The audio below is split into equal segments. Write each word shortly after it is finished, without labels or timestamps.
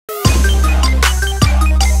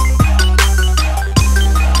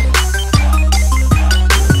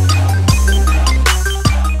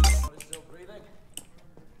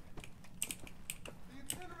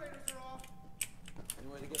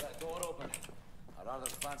rather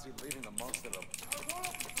fancy leaving the most of them. Hold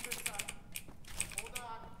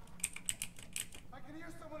on. I can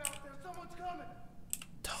hear someone out there. Someone's coming.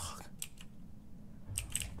 Dog.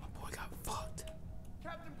 My boy got fucked.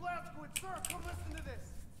 Captain Blazkowicz, sir, come listen to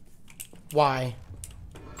this. Why?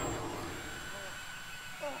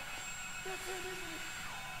 That's him, isn't it?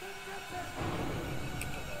 That's it.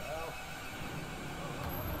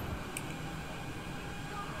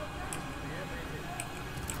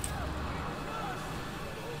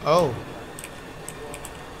 Oh.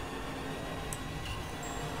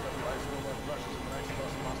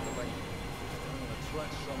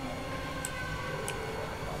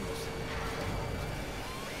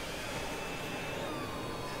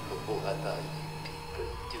 What are you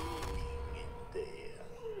people doing in there?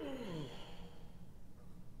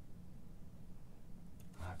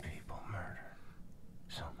 My people murdered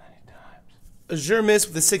so many times. Azure Miss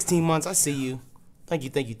with the 16 months. I see you. Thank you,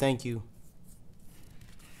 thank you, thank you.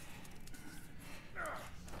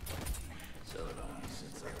 So long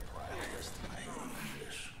since I practiced my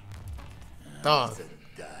English. Dog. It's a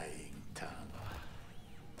dying tongue.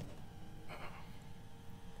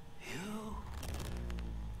 You?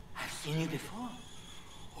 I've seen you before.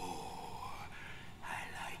 Oh, I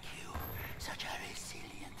like you. Such a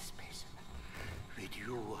resilient specimen. With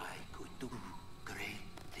you, I could do great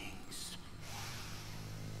things.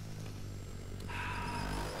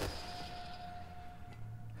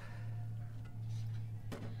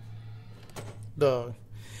 Dog.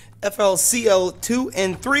 FLCL2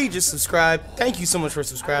 and 3 just subscribed. Thank you so much for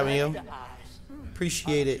subscribing, yo.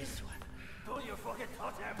 Appreciate it. Don't you forget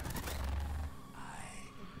Totem. I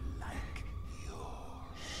like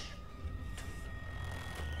yours.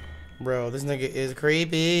 Bro, this nigga is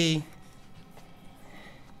creepy.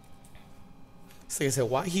 This nigga said,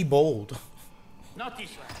 why he bold? Not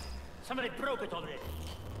this one. Somebody broke it already.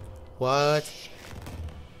 What?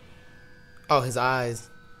 Oh, his eyes.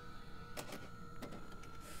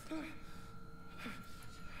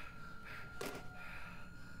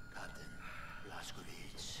 Captain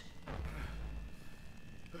Blazkowicz,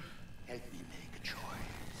 help me make a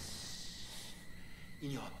choice.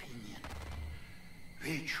 In your opinion,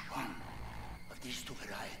 which one of these two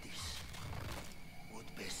varieties would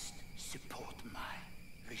best support my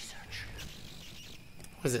research?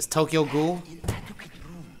 What is this, Tokyo Ghoul? In adequate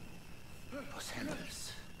room for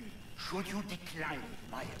samples. Should you decline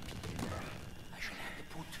my opinion, I shall have to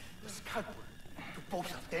put a scalpel to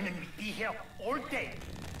both of them and we'll be here all day.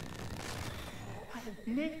 I'll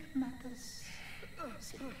make matters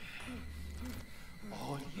simple.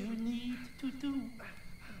 All you need to do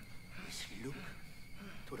is look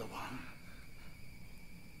to the one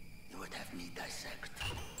you would have me dissect.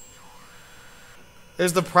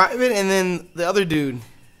 There's the private and then the other dude.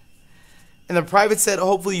 And the private said,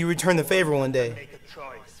 hopefully you return the favor one day. Make a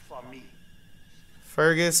choice for me.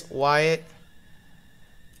 Fergus, Wyatt.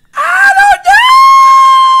 I don't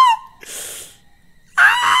know!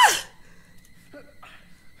 Ah!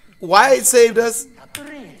 Wyatt saved us. Not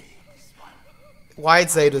really, this one. Wyatt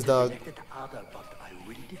saved us, dog. Selected other, but I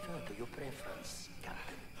will defer to your preference,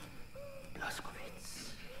 Captain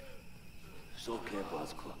Blazkowicz. It's okay,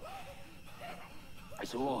 Blazko.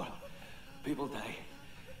 It's a war. People die.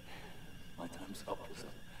 My time's up, is it?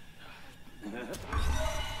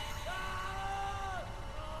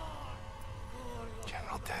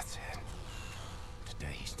 General Death's head.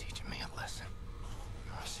 Today he's teaching me a lesson.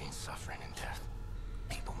 I've seen suffering and death.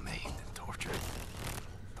 People maimed and tortured.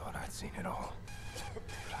 Thought I'd seen it all.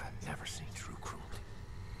 But I'd never seen true cruelty.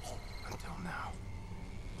 Until now.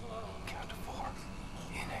 Count to 4.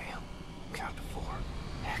 Inhale. Count to 4.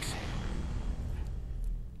 Exhale.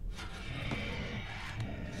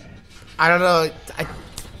 I don't know. I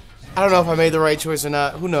don't know if I made the right choice or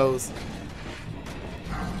not. Who knows?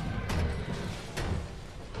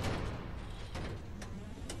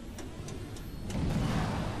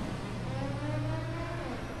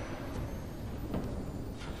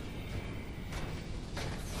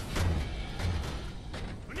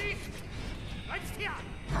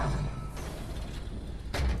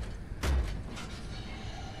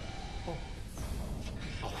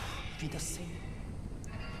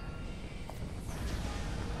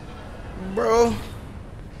 Bro.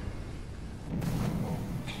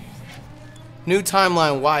 New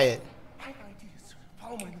timeline, Wyatt. I have ideas.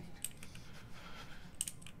 Follow my lead.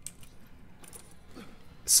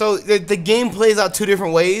 So the game plays out two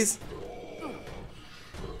different ways.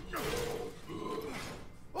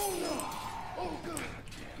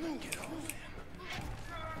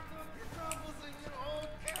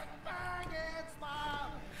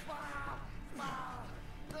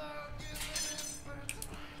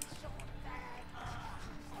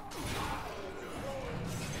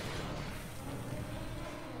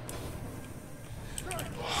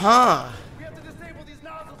 Huh. We have to disable these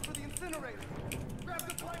nozzles for the incinerator. Grab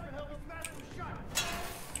the pipe and help me smash them shut.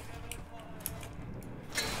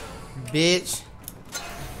 Bitch. It's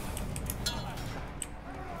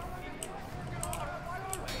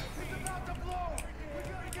about to blow. We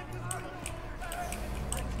gotta get this thing.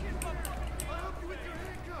 I'll help you with your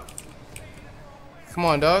handcuffs. Come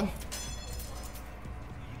on, dog.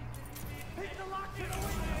 Hit the lock to the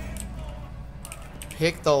window.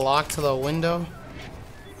 Pick the lock to the window.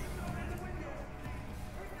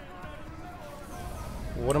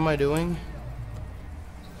 What am I doing?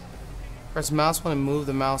 Press mouse when I move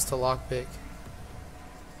the mouse to lockpick.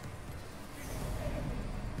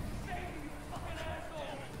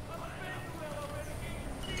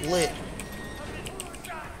 Lit.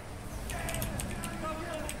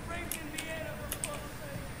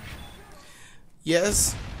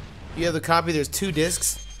 Yes. You have the copy. There's 2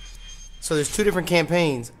 discs. So there's 2 different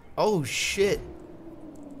campaigns. Oh shit.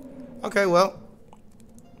 Okay, well.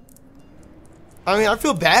 I mean, I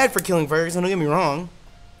feel bad for killing Ferguson, don't get me wrong.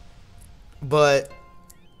 But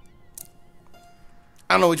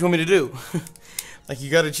I don't know what you want me to do. Like, you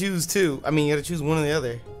gotta choose 2. I mean, you gotta choose one or the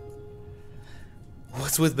other.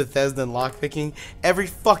 What's with Bethesda and lockpicking? Every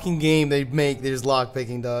fucking game they make, there's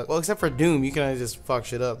lockpicking, dog. Well, except for Doom, you can just fuck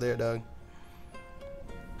shit up there, dog.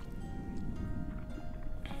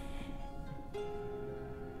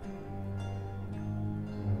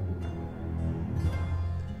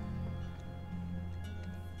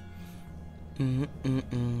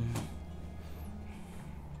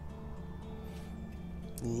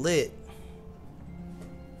 Lit.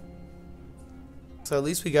 So at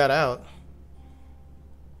least we got out.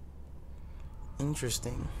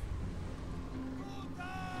 Interesting.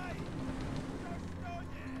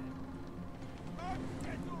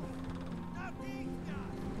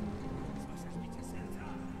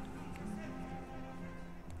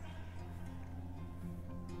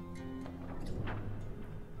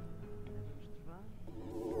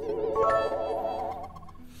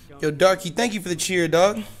 Yo, Darky, thank you for the cheer,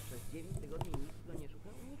 dog.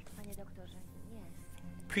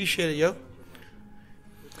 Appreciate it, yo.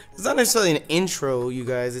 It's not necessarily an intro, you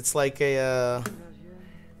guys. It's like a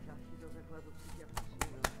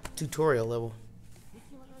tutorial level.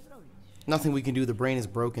 Nothing we can do. The brain is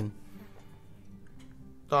broken.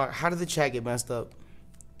 Dog, how did the chat get messed up?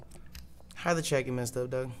 How did the chat get messed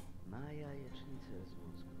up, Doug?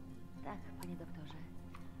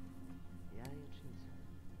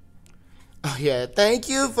 Oh yeah, thank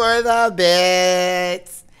you for the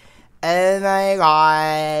bits. Oh my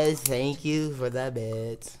god, thank you for the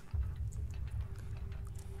bits.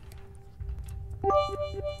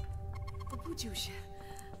 Obudził się.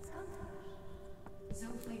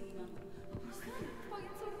 Zaufaj mi, mamo. Twoja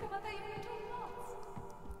córka ma tajemniczą moc.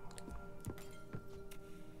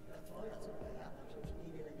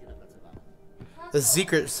 The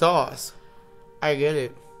secret sauce. I get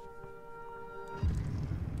it.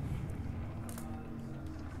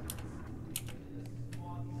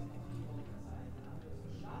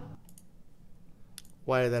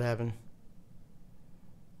 Why did that happen?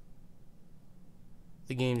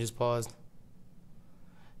 The game just paused.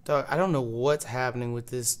 Dog, I don't know what's happening with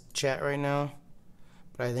this chat right now,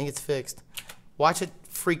 but I think it's fixed. Watch it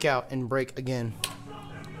freak out and break again.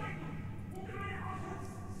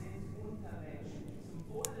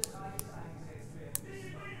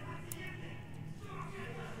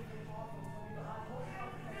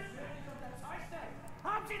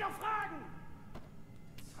 Haben Sie noch Fragen?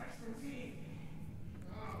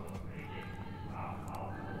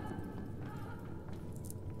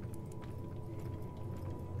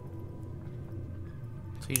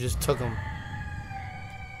 So you just took him.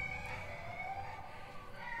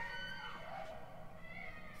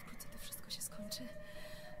 Wkrótce to wszystko się skończy.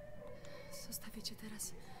 Zostawię cię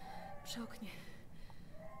teraz przy oknie.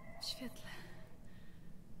 W świetle.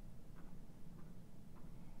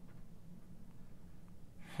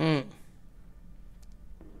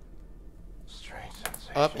 Strange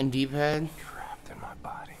sensation. Up and D-pad. Trapped in my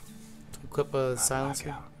body. To equip a silencer.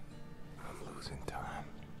 Blackout. I'm losing time.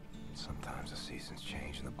 Sometimes the seasons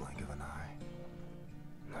change in the blink of an eye.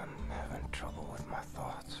 I'm having trouble with my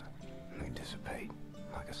thoughts. They dissipate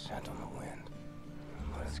like a scent on the wind.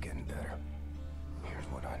 But it's getting better. Here's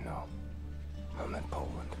what I know. I'm in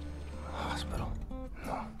Poland. A hospital.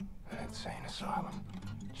 No, an insane asylum.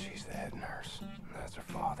 She's the head nurse. That's her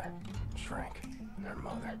father. Shrink. And her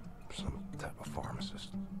mother. Some type of pharmacist.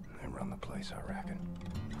 They run the place, I reckon.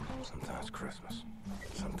 Sometimes Christmas.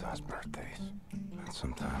 Sometimes birthdays. And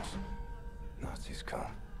sometimes Nazis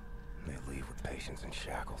come. They leave with patients in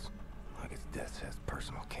shackles. Like it's Death's Head's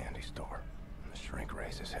personal candy store. The shrink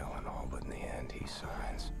raises hell and all, but in the end, he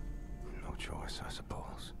signs. No choice, I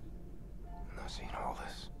suppose. And I've seen all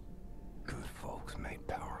this. Good folks made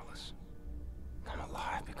powerless. I'm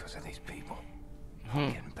alive because of these people.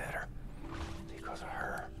 I'm getting better. Because of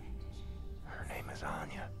her. Her name is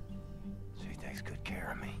Anya. She takes good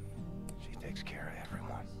care of me. She takes care of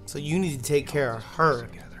everyone. So you need to take care of her.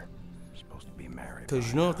 Together. Supposed to be married. Because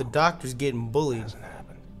you know if the doctor's getting bullied. Hasn't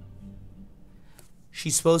happened.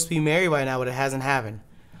 She's supposed to be married by now, but it hasn't happened.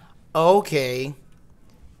 Okay.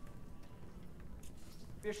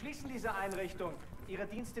 Wir schließen diese Einrichtung. Ihre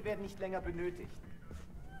Dienste werden nicht länger benötigt.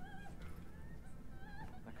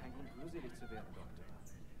 Na, kein Grund, rührselig zu werden, Doktor.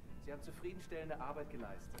 Sie haben zufriedenstellende Arbeit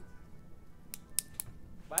geleistet.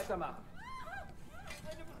 Weitermachen.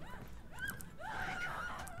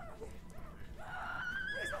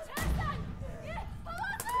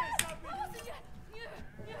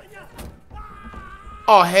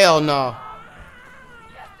 Oh, hell no.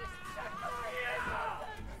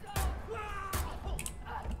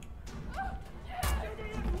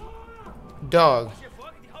 Dog.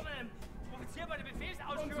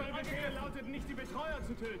 Lautet nicht, die Betreuer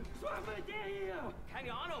zu töten. Was will der hier?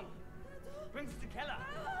 Keine Ahnung. Bring sie in den Keller.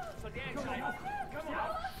 Soll der entscheiden. Komm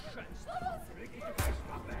auf.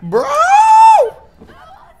 Bro!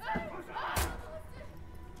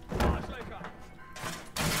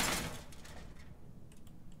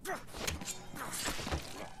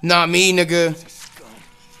 Not me, nigga.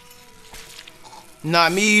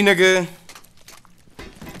 Not me, nigga.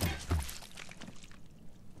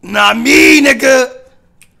 Not me, nigga.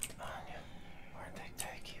 Where'd they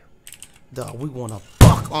take you? Dog, we wanna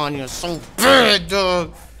fuck on you so bad,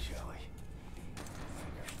 dog. Joey.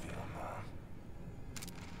 Fingers feel numb.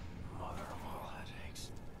 Mother of all headaches.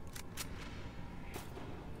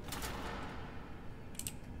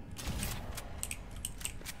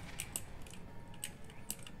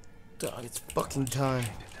 Dog, it's fucking time. To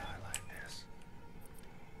die like this.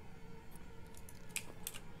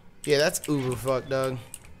 Yeah, that's uber fuck, dog.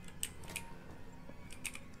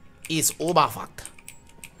 It's uber fucked.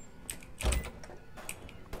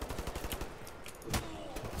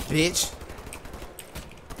 Bitch.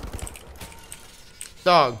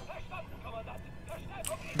 Dog.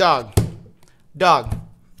 Dog. Dog.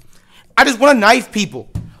 I just want to knife people.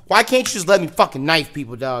 Why can't you just let me fucking knife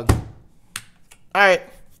people, dog? Alright.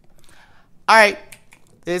 Alright.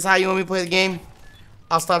 This is how you want me to play the game?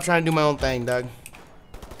 I'll stop trying to do my own thing, dog.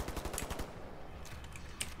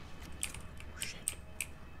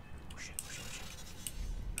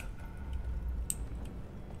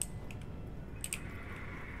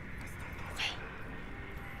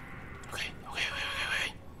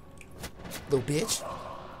 Little bitch.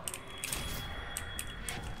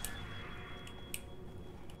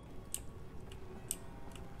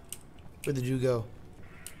 Where did you go?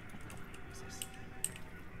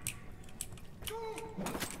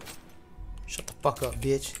 Shut the fuck up,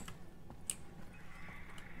 bitch.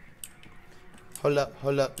 Hold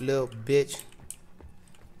up, little bitch.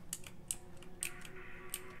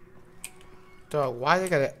 Dog, why they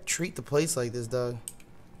gotta treat the place like this, dog?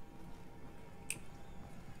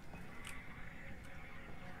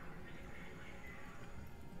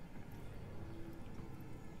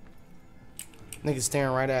 Nigga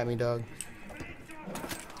staring right at me, dog.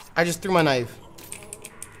 I just threw my knife.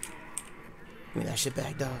 Give me that shit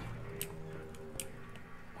back, dog.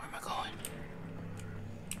 Where am I going?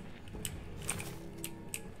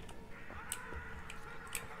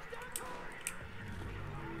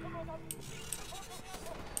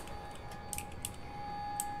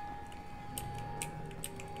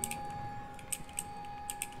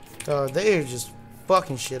 Dog, they are just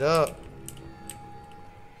fucking shit up.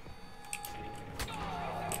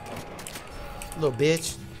 Little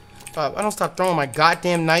bitch. I don't stop throwing my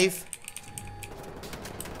goddamn knife.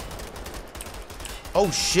 Oh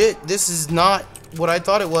shit, this is not what I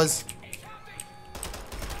thought it was.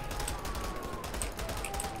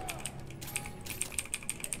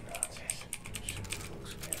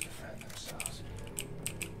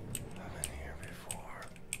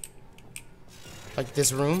 Like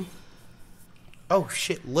this room? Oh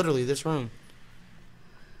shit, literally this room.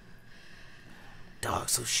 Dog,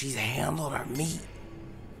 so she's handled our meat.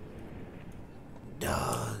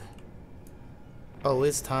 Dog. Oh,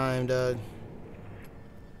 it's time, dog.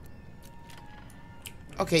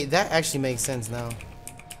 Okay, that actually makes sense now.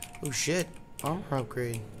 Oh shit, armor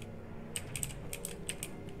upgrade.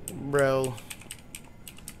 Bro.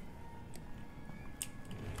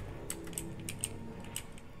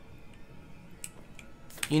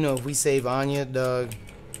 You know, if we save Anya, dog,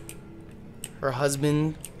 her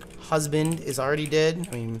husband is already dead.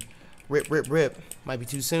 I mean, Rip, rip, rip. Might be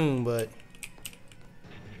too soon, but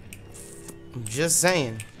I'm just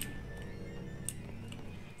saying.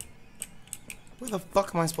 Where the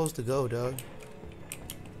fuck am I supposed to go, dog?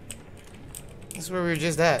 That's where we were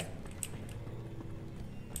just at.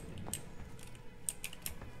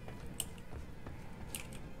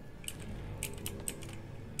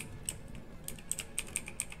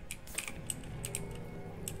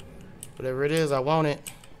 Whatever it is, I want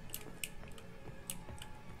it.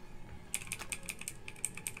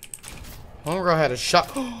 Homegirl had a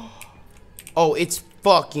shot. Oh, it's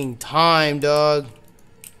fucking time, dog.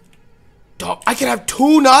 Dog, I can have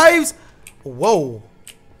 2 knives? Whoa.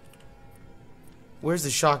 Where's the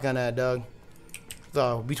shotgun at, dog?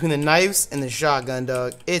 So, between the knives and the shotgun,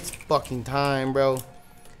 dog, it's fucking time, bro.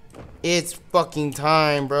 It's fucking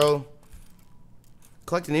time, bro.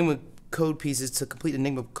 Collect Enigma code pieces to complete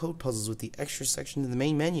Enigma code puzzles with the extra section in the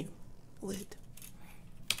main menu. Lit.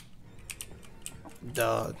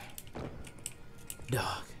 Dog.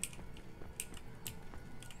 Dog.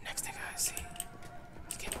 Next thing I see,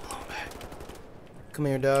 it's getting blown back. Come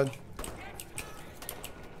here, dog.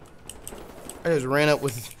 I just ran up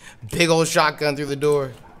with big old shotgun through the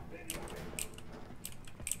door.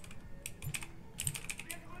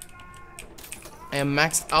 I am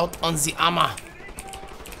maxed out on the ammo.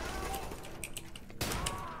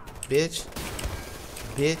 Bitch.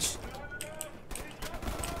 Bitch.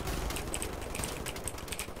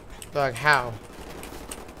 Dog, how?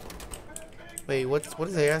 Wait, what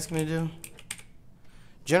is they asking me to do?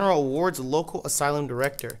 General awards local asylum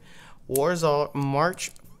director. Warsaw,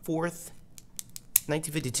 March 4th,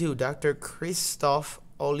 1952. Dr. Christoph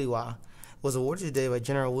Oliwa was awarded today by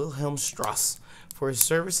General Wilhelm Strauss for his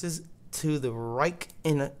services to the Reich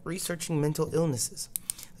in researching mental illnesses.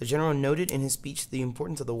 The general noted in his speech the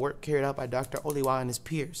importance of the work carried out by Dr. Oliwa and his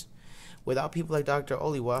peers. Without people like Dr.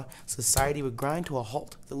 Oliwa, society would grind to a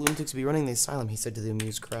halt. The lunatics would be running the asylum, he said to the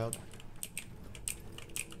amused crowd.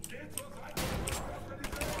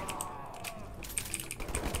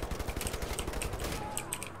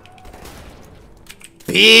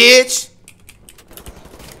 Bitch!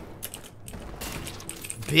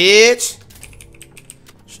 Bitch!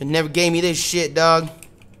 Should never gave me this shit, dog.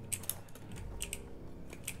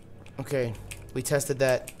 Okay, we tested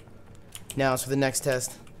that. Now it's for the next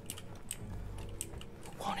test.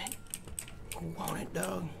 Who want it? Who want it,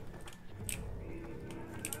 dog?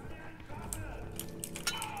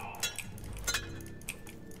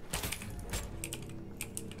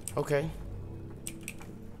 Okay.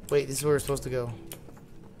 Wait, this is where we're supposed to go.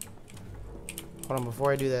 Hold on,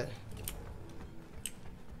 before I do that.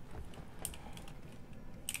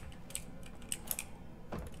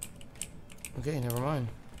 Okay, never mind.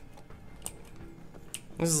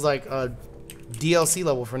 This is like a DLC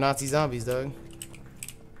level for Nazi zombies, dog.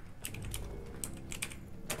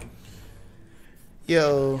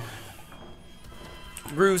 Yo.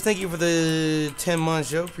 Grooves, thank you for the 10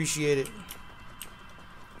 months, yo. Appreciate it.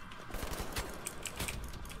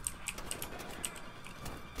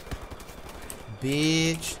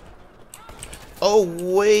 Bitch. Oh,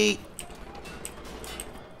 wait.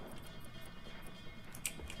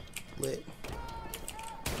 Lit.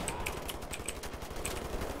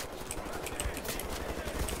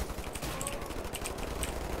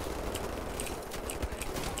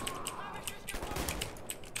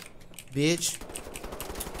 Bitch.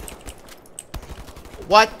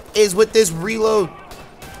 What is with this reload?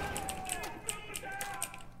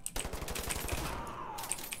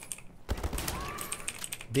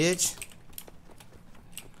 Bitch.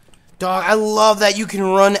 Dog, I love that you can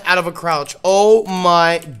run out of a crouch. Oh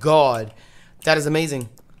my god. That is amazing.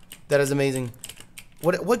 That is amazing.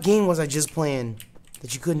 What game was I just playing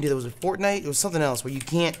that you couldn't do? That was a Fortnite? It was something else where you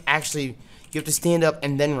can't actually, you have to stand up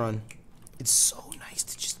and then run. It's so nice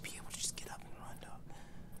to just be able to just get up and run, dog.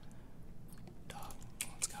 Dog,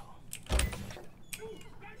 let's go.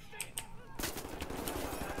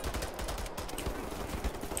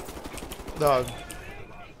 Dog.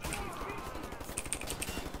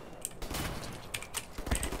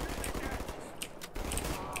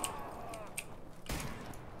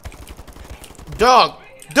 Dog!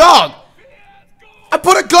 Dog! I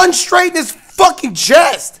put a gun straight in his fucking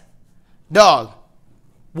chest! Dog.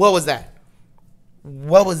 What was that?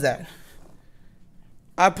 What was that?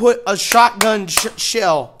 I put a shotgun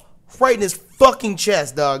shell right in his fucking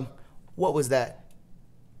chest, dog. What was that?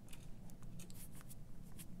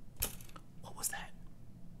 What was that?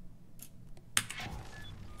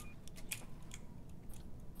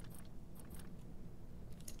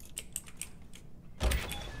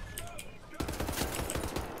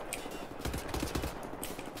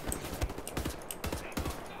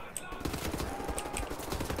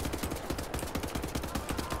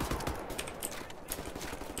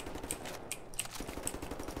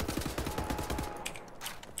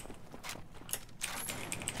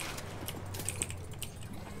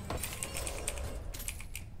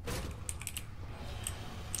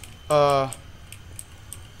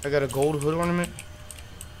 I got a gold hood ornament.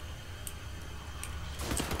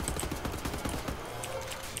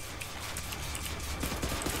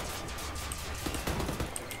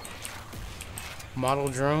 Model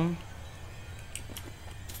drone.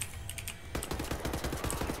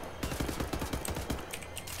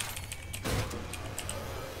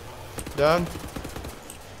 Doug.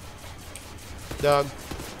 Doug.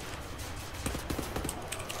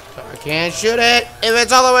 I can't shoot it if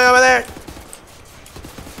it's all the way over there.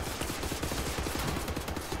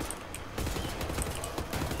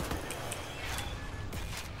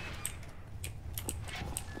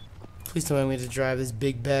 Please tell me to drive this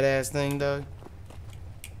big badass thing, Doug.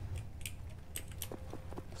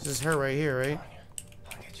 This is her right here, right?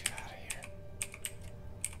 I'll get you out of here.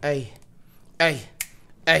 Hey. Hey.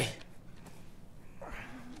 Hey.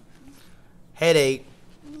 Headache.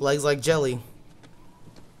 Legs like jelly.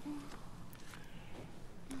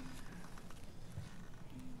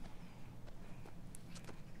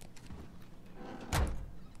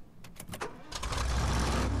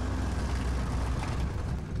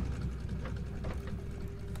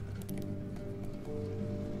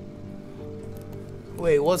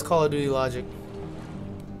 Wait, what's Call of Duty logic?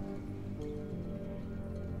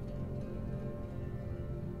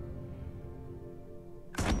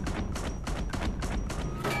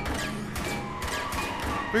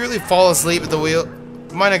 We really fall asleep at the wheel.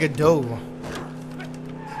 Might not get dove.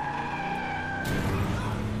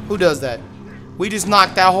 Who does that? We just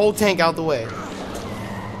knocked that whole tank out the way.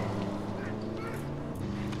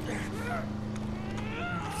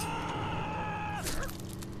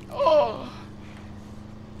 Oh.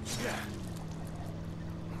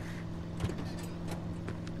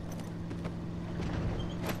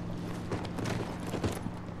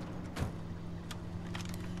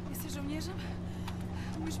 Jesteś żołnierzem?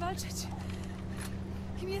 Umiesz walczyć?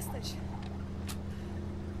 Kim jesteś?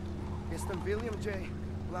 Jestem William J.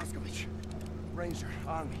 Blaskowicz. Ranger,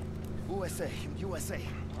 Army, USA, USA.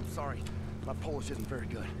 I'm sorry, my Polish isn't very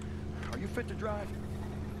good. Are you fit to drive?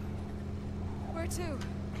 Where to?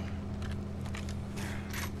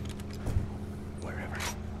 Wherever.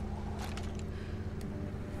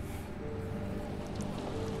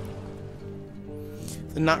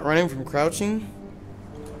 They're not running from crouching?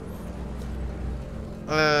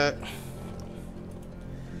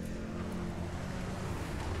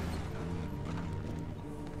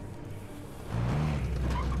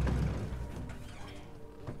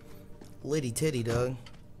 Litty titty, Doug.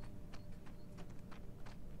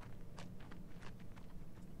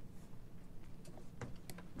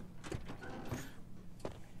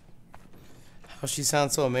 How she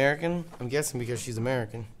sounds so American? I'm guessing because she's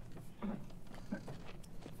American.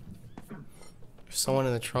 There's someone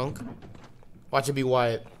in the trunk. Watch it be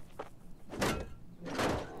Wyatt.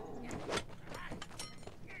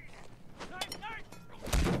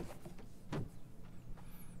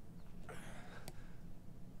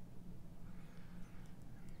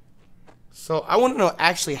 So I want to know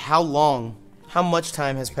actually how much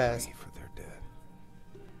time has passed. For their dead.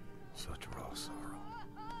 Such raw sorrow.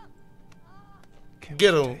 Can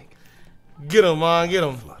Get we him. take Get him, man. Get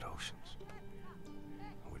him. flood oceans?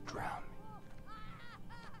 It would drown me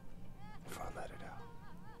if I let it out.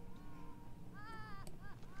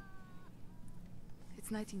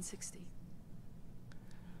 It's 1960.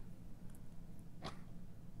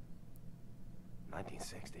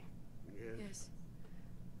 1960. Yes.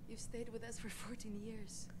 You've stayed with us for 14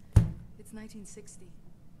 years. It's 1960.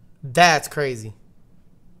 That's crazy.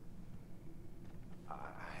 I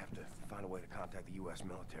have to find a way to contact the U.S.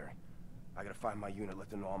 military. I gotta find my unit, let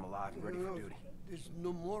them know I'm alive and ready for duty. There's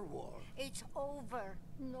no more war. It's over.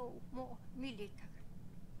 No more military.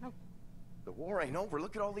 No. The war ain't over.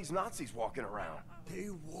 Look at all these Nazis walking around. They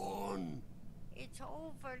won. It's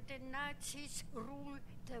over. The Nazis rule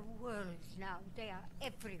the world now. They are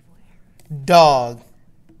everywhere. Dog.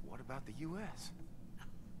 What about the U.S.?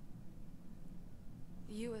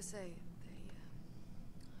 The USA, they,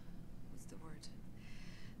 what's the word?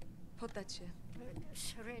 Poddacie.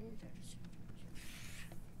 Surrenders.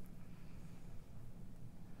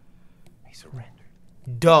 He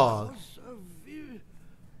surrendered. Dog.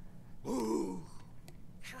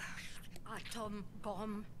 Atom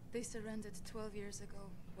bomb. They surrendered 12 years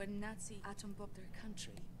ago when Nazi atom bombed their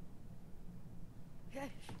country. Yes.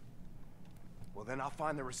 Well, then I'll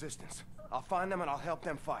find the resistance. I'll find them and I'll help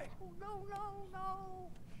them fight. Oh, no, no, no.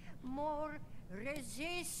 More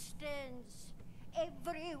resistance.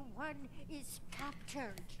 Everyone is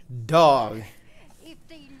captured. Dog. If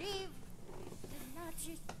they leave, the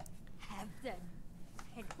Nazis have them.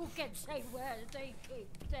 And who can say where they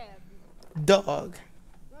keep them? Dog.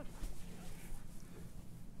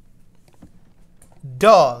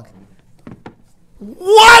 Dog.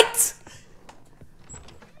 What?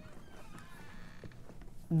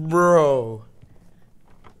 Bro.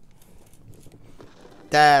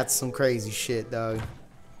 That's some crazy shit, dog.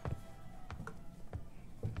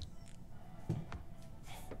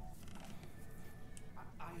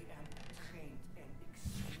 I am trained and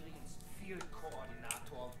experienced field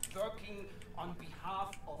coordinator working on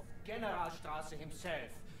behalf of Generalstraße himself.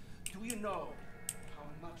 Do you know how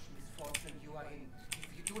much misfortune you are in if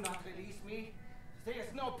you do not release me? There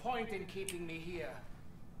is no point in keeping me here.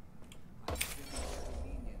 I will be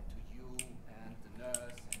lenient to you and the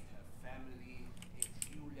nurse and her family if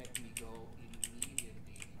you let me go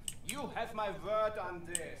immediately. You have my word on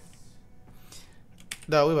this.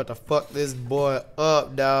 Dog, we about to fuck this boy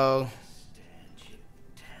up, dog. Stand, you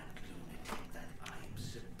damned lunatic, that I am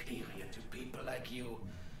superior to people like you.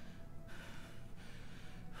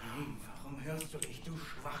 Warum hörst du nicht, du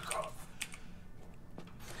Schwachkopf?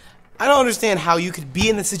 I don't understand how you could be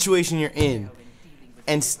in the situation you're in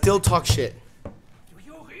and still talk shit.